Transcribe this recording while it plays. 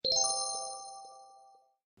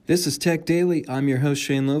This is Tech Daily. I'm your host,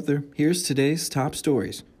 Shane Lothar. Here's today's top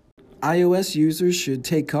stories. iOS users should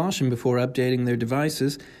take caution before updating their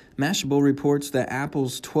devices. Mashable reports that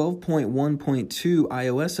Apple's 12.1.2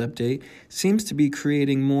 iOS update seems to be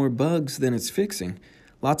creating more bugs than it's fixing.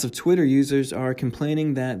 Lots of Twitter users are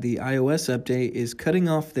complaining that the iOS update is cutting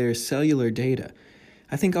off their cellular data.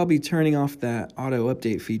 I think I'll be turning off that auto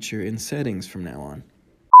update feature in settings from now on.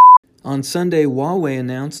 On Sunday, Huawei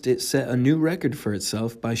announced it set a new record for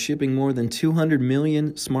itself by shipping more than 200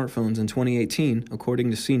 million smartphones in 2018, according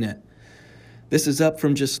to CNET. This is up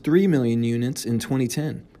from just 3 million units in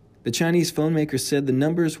 2010. The Chinese phone maker said the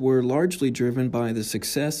numbers were largely driven by the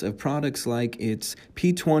success of products like its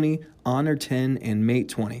P20, Honor 10, and Mate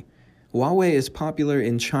 20. Huawei is popular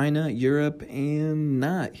in China, Europe, and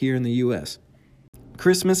not here in the US.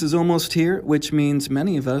 Christmas is almost here, which means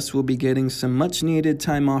many of us will be getting some much-needed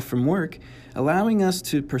time off from work, allowing us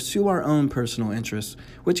to pursue our own personal interests,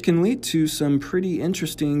 which can lead to some pretty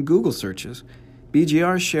interesting Google searches.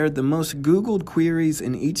 BGR shared the most Googled queries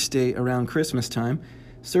in each state around Christmas time.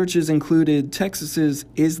 Searches included Texas's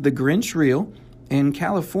 "Is the Grinch Real?" and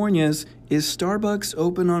California's "Is Starbucks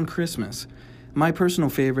Open on Christmas?" My personal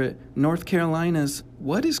favorite, North Carolina's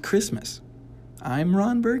 "What is Christmas?" I'm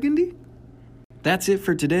Ron Burgundy. That's it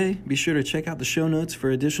for today. Be sure to check out the show notes for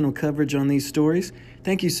additional coverage on these stories.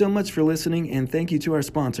 Thank you so much for listening, and thank you to our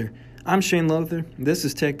sponsor. I'm Shane Lothar. This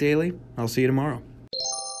is Tech Daily. I'll see you tomorrow.